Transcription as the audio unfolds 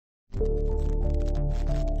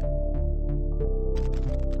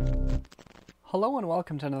Hello and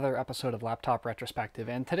welcome to another episode of Laptop Retrospective,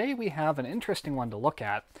 and today we have an interesting one to look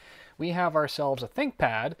at. We have ourselves a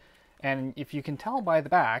ThinkPad, and if you can tell by the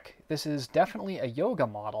back, this is definitely a yoga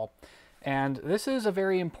model. And this is a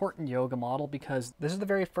very important yoga model because this is the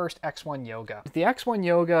very first X1 Yoga. The X1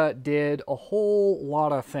 Yoga did a whole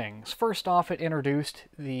lot of things. First off, it introduced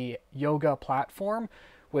the yoga platform,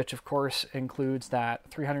 which of course includes that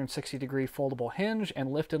 360-degree foldable hinge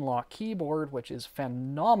and lift and lock keyboard, which is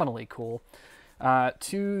phenomenally cool,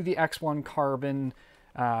 to the X1 Carbon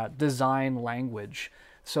design language.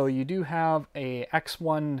 So you do have a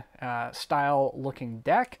X1 style looking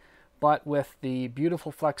deck, but with the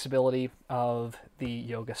beautiful flexibility of the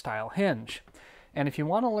yoga style hinge. And if you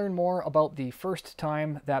want to learn more about the first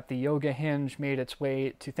time that the yoga hinge made its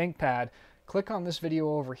way to ThinkPad, click on this video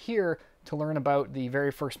over here to learn about the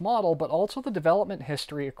very first model, but also the development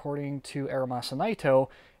history according to Arumasa Naito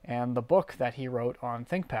and the book that he wrote on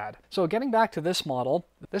ThinkPad. So getting back to this model,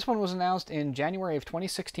 this one was announced in January of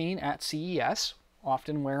 2016 at CES,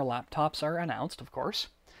 often where laptops are announced, of course.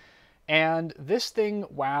 And this thing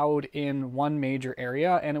wowed in one major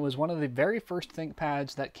area, and it was one of the very first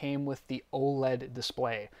ThinkPads that came with the OLED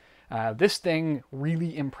display. This thing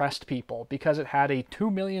really impressed people because it had a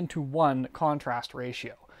 2,000,000:1 contrast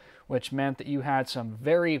ratio, which meant that you had some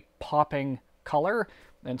very popping color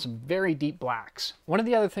and some very deep blacks. One of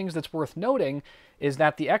the other things that's worth noting is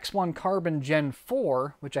that the X1 Carbon Gen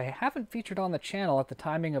 4, which I haven't featured on the channel at the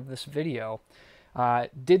timing of this video,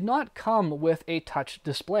 did not come with a touch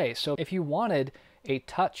display. So if you wanted a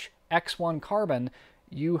touch X1 Carbon,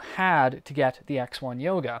 you had to get the X1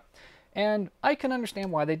 Yoga. And I can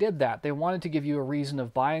understand why they did that. They wanted to give you a reason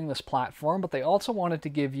of buying this platform, but they also wanted to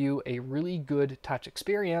give you a really good touch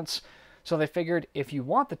experience. So they figured if you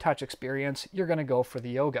want the touch experience, you're going to go for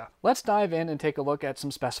the Yoga. Let's dive in and take a look at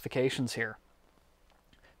some specifications here.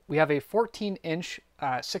 We have a 14-inch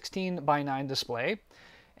 16:9 display,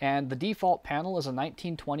 and the default panel is a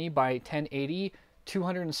 1920 by 1080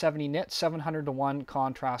 270 nit 700:1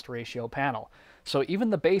 contrast ratio panel. So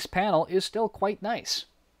even the base panel is still quite nice.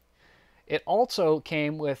 It also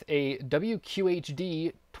came with a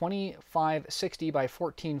WQHD 2560 by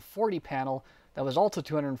 1440 panel that was also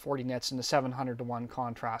 240 nits and a 700:1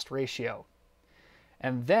 contrast ratio.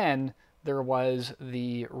 And then there was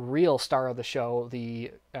the real star of the show,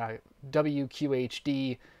 the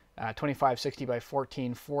WQHD 2560 by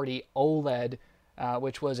 1440 OLED,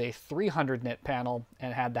 which was a 300 nit panel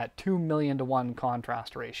and had that 2,000,000:1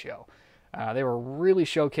 contrast ratio. They were really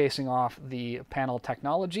showcasing off the panel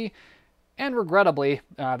technology. And regrettably,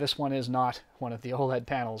 this one is not one of the OLED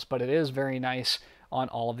panels, but it is very nice on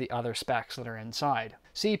all of the other specs that are inside.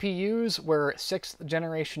 CPUs were 6th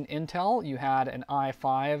generation Intel. You had an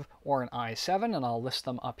i5 or an i7, and I'll list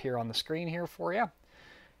them up here on the screen here for you.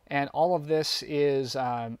 And all of this is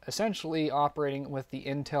essentially operating with the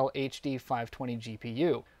Intel HD 520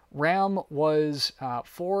 GPU. RAM was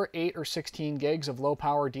 4, 8, or 16 gigs of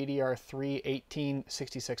low-power DDR3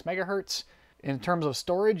 1866 megahertz. In terms of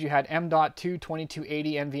storage, you had M.2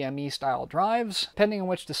 2280 NVMe style drives. Depending on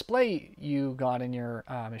which display you got in your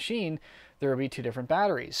machine, there would be two different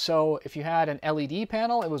batteries. So if you had an LED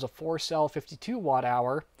panel, it was a 4-cell 52 watt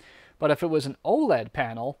hour. But if it was an OLED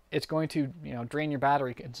panel, it's going to drain your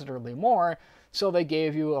battery considerably more. So they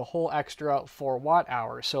gave you a whole extra 4 watt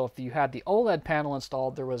hours. So if you had the OLED panel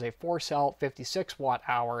installed, there was a 4-cell 56 watt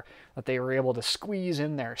hour that they were able to squeeze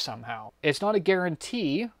in there somehow. It's not a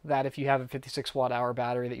guarantee that if you have a 56 watt hour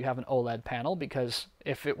battery that you have an OLED panel, because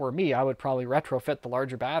if it were me, I would probably retrofit the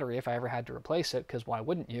larger battery if I ever had to replace it, because why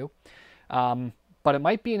wouldn't you? But it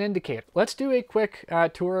might be an indicator. Let's do a quick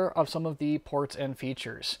tour of some of the ports and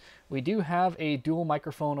features. We do have a dual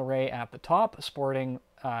microphone array at the top, sporting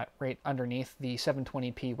right underneath the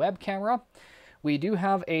 720p web camera. We do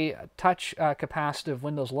have a touch capacitive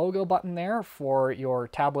Windows logo button there for your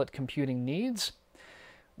tablet computing needs.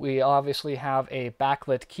 We obviously have a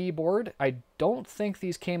backlit keyboard. I don't think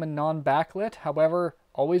these came in non-backlit. However,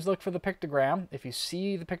 always look for the pictogram. If you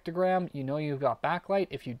see the pictogram, you know you've got backlight.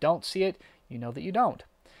 If you don't see it, you know that you don't.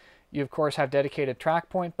 You, of course, have dedicated track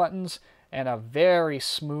point buttons and a very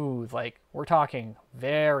smooth, like we're talking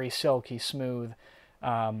very silky smooth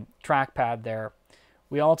trackpad there.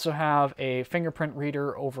 We also have a fingerprint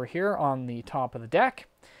reader over here on the top of the deck.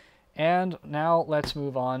 And now let's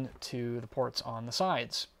move on to the ports on the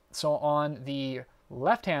sides. So on the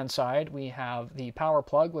left-hand side, we have the power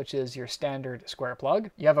plug, which is your standard square plug.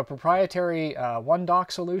 You have a proprietary one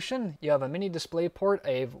dock solution. You have a mini display port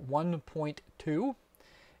of 1.2,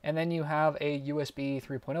 and then you have a USB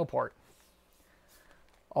 3.0 port.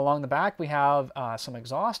 Along the back we have some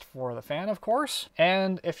exhaust for the fan, of course.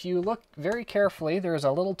 And if you look very carefully, there's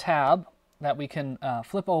a little tab that we can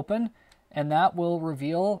flip open, and that will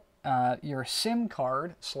reveal your SIM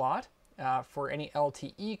card slot for any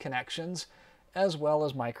LTE connections, as well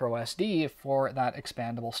as micro SD for that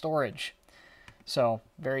expandable storage. So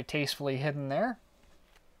very tastefully hidden there.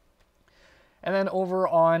 And then over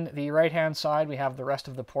on the right-hand side, we have the rest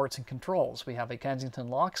of the ports and controls. We have a Kensington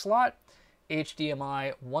lock slot,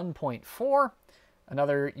 HDMI 1.4,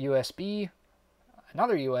 another USB,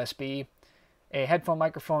 a headphone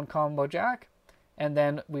microphone combo jack, and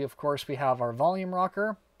then we have our volume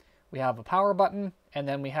rocker, we have a power button, and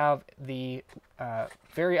then we have the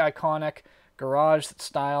very iconic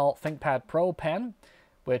garage-style ThinkPad Pro pen,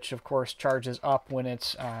 which of course charges up when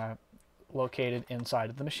it's located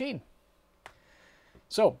inside of the machine.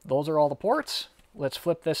 So those are all the ports. Let's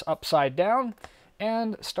flip this upside down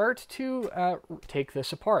and start to take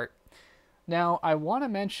this apart. Now, I want to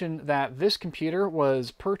mention that this computer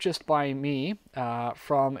was purchased by me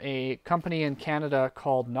from a company in Canada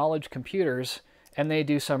called Knowledge Computers, and they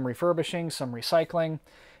do some refurbishing, some recycling,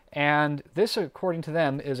 and this, according to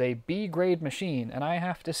them, is a B-grade machine, and I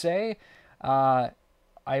have to say,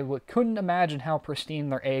 couldn't imagine how pristine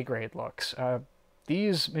their A-grade looks.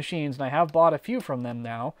 These machines, and I have bought a few from them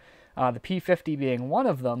now, the P50 being one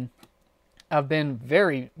of them, have been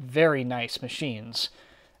very, very nice machines.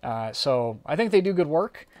 So I think they do good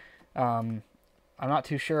work. I'm not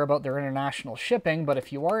too sure about their international shipping, but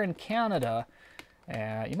if you are in Canada,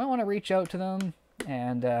 you might want to reach out to them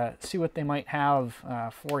and see what they might have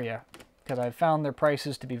for you, because I've found their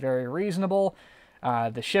prices to be very reasonable.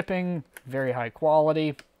 The shipping, very high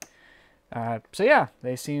quality. So yeah,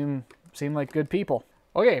 they seem like good people.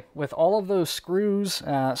 Okay, with all of those screws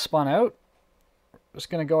spun out, I'm just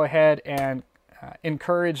going to go ahead and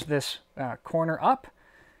encourage this corner up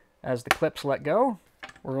as the clips let go.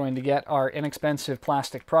 We're going to get our inexpensive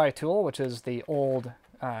plastic pry tool, which is the old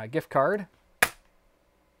gift card.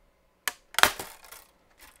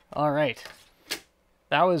 All right,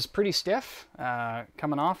 that was pretty stiff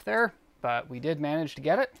coming off there, but we did manage to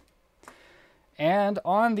get it. And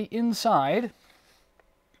on the inside,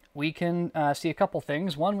 we can see a couple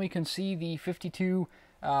things. One, we can see the 52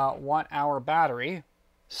 watt-hour battery.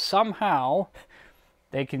 Somehow,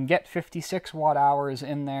 they can get 56 watt-hours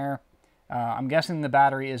in there. I'm guessing the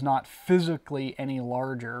battery is not physically any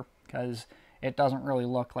larger, because it doesn't really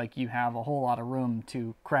look like you have a whole lot of room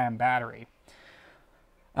to cram battery.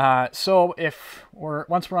 So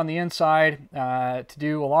once we're on the inside, to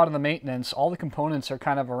do a lot of the maintenance, all the components are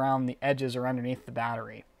kind of around the edges or underneath the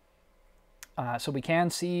battery. So we can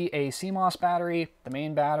see a CMOS battery, the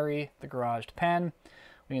main battery, the garaged pen.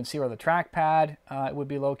 We can see where the trackpad would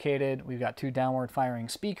be located. We've got two downward firing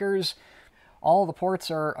speakers. All the ports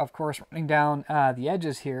are, of course, running down the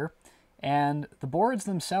edges here. And the boards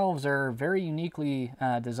themselves are very uniquely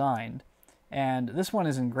designed. And this one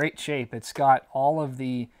is in great shape. It's got all of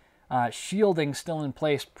the shielding still in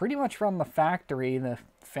place pretty much from the factory. The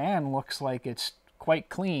fan looks like it's quite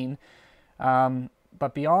clean.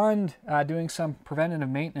 But beyond doing some preventative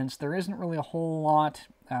maintenance, there isn't really a whole lot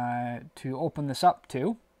to open this up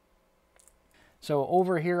to. So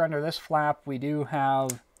over here under this flap, we do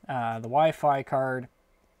have the Wi-Fi card.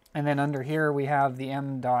 And then under here, we have the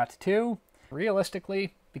M.2.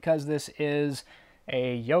 Realistically, because this is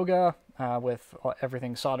a Yoga with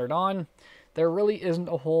everything soldered on, there really isn't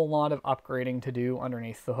a whole lot of upgrading to do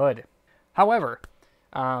underneath the hood. However,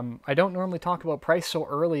 I don't normally talk about price so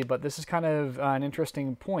early, but this is kind of an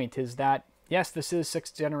interesting point, is that, yes, this is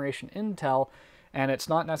 6th generation Intel, and it's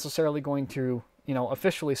not necessarily going to,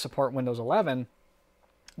 officially support Windows 11,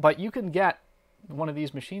 but you can get one of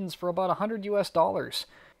these machines for about $100 US.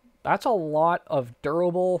 That's a lot of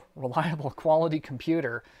durable, reliable, quality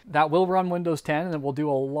computer that will run Windows 10 and it will do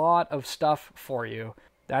a lot of stuff for you.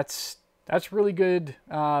 That's really good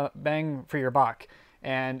bang for your buck.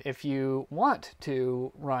 And if you want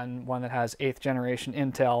to run one that has 8th generation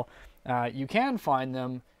Intel, you can find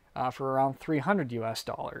them for around $300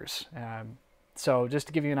 US. So just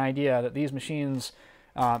to give you an idea that these machines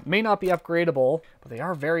may not be upgradable, but they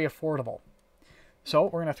are very affordable. So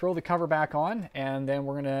we're going to throw the cover back on, and then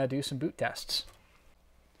we're going to do some boot tests.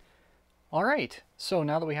 All right, so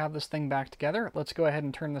now that we have this thing back together, let's go ahead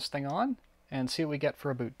and turn this thing on and see what we get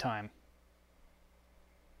for a boot time.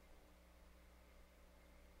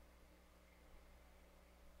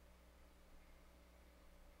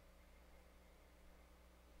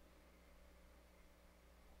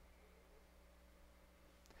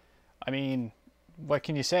 I mean, what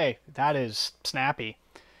can you say? That is snappy.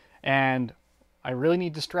 And I really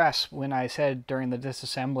need to stress when I said during the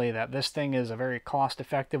disassembly that this thing is a very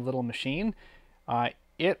cost-effective little machine.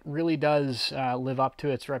 It really does live up to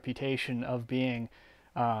its reputation of being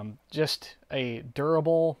just a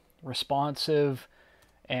durable, responsive,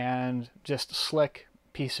 and just slick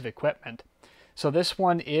piece of equipment. So this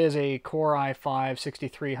one is a Core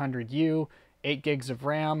i5-6300U, 8 gigs of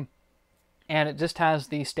RAM, and it just has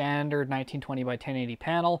the standard 1920 by 1080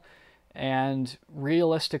 panel. And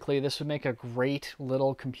realistically, this would make a great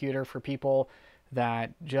little computer for people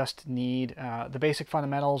that just need the basic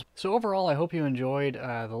fundamentals. So overall, I hope you enjoyed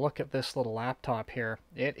the look at this little laptop here.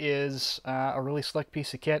 It is a really slick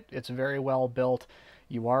piece of kit. It's very well built.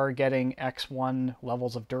 You are getting X1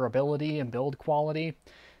 levels of durability and build quality.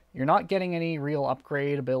 You're not getting any real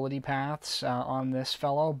upgradability paths on this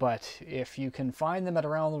fellow, but if you can find them at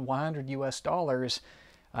around $100 US,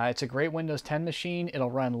 it's a great Windows 10 machine.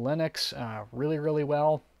 It'll run Linux really, really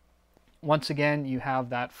well. Once again, you have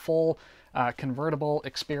that full convertible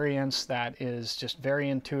experience that is just very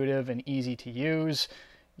intuitive and easy to use.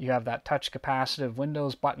 You have that touch capacitive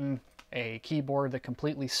Windows button, a keyboard that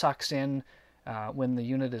completely sucks in when the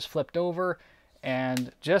unit is flipped over,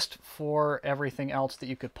 and just for everything else that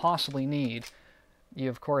you could possibly need, you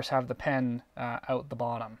of course have the pen out the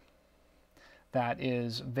bottom. That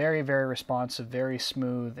is very, very responsive, very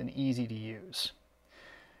smooth, and easy to use.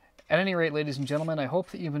 At any rate, ladies and gentlemen, I hope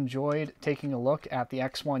that you've enjoyed taking a look at the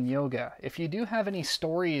X1 Yoga. If you do have any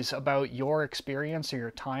stories about your experience or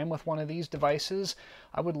your time with one of these devices,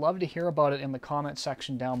 I would love to hear about it in the comment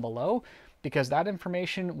section down below, because that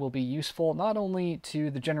information will be useful not only to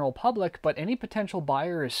the general public, but any potential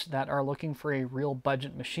buyers that are looking for a real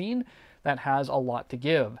budget machine that has a lot to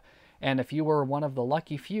give. And if you were one of the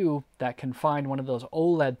lucky few that can find one of those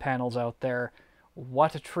OLED panels out there,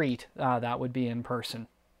 what a treat that would be in person.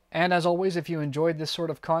 And as always, if you enjoyed this sort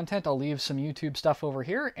of content, I'll leave some YouTube stuff over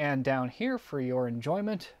here and down here for your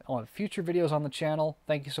enjoyment on future videos on the channel.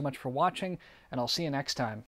 Thank you so much for watching, and I'll see you next time.